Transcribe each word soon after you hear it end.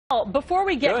Well, before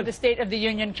we get to the State of the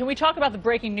Union, can we talk about the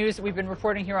breaking news that we've been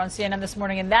reporting here on CNN this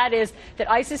morning, and that is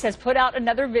that ISIS has put out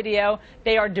another video.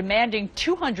 They are demanding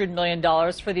 $200 million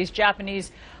for these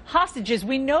Japanese hostages.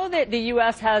 We know that the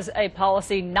U.S. has a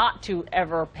policy not to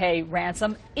ever pay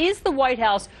ransom. Is the White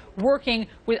House working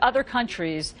with other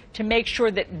countries to make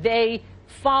sure that they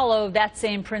follow that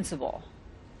same principle?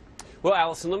 Well,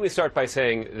 Allison, let me start by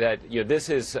saying that this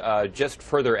is just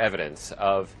further evidence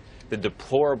of the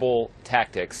deplorable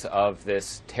tactics of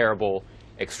this terrible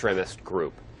extremist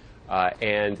group.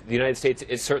 And the United States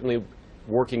is certainly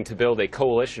working to build a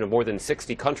coalition of more than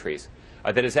 60 countries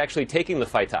that is actually taking the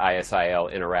fight to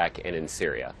ISIL in Iraq and in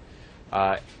Syria.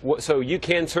 So you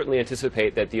can certainly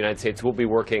anticipate that the United States will be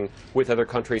working with other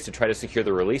countries to try to secure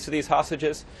the release of these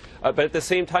hostages. But at the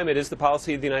same time, it is the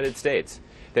policy of the United States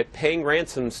that paying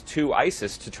ransoms to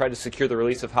ISIS to try to secure the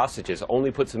release of hostages only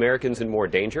puts Americans in more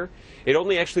danger. It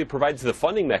only actually provides the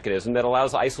funding mechanism that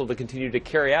allows ISIL to continue to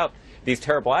carry out these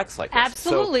terrible acts like this.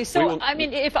 Absolutely. So I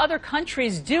mean, if other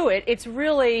countries do it, it's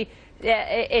really,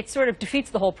 it sort of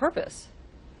defeats the whole purpose.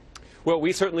 Well,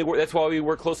 we certainly work, that's why we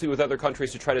work closely with other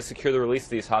countries to try to secure the release of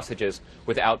these hostages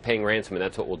without paying ransom, and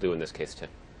that's what we'll do in this case, too.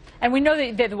 And we know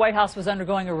that the White House was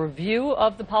undergoing a review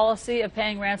of the policy of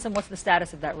paying ransom. What's the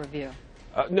status of that review?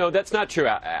 No, that's not true,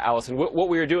 Allison. What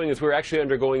we are doing is we're actually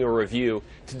undergoing a review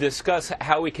to discuss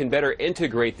how we can better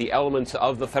integrate the elements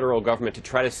of the federal government to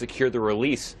try to secure the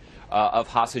release of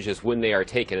hostages when they are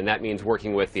taken. And that means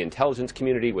working with the intelligence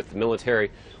community, with the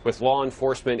military, with law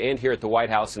enforcement, and here at the White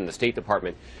House and the State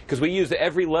Department, because we use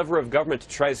every lever of government to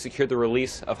try to secure the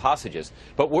release of hostages.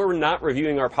 But we're not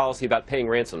reviewing our policy about paying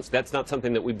ransoms. That's not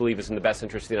something that we believe is in the best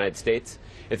interest of the United States.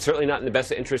 It's certainly not in the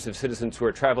best interest of citizens who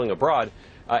are traveling abroad.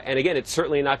 And again, it's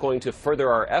certainly not going to further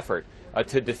our effort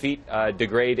to defeat,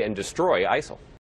 degrade, and destroy ISIL.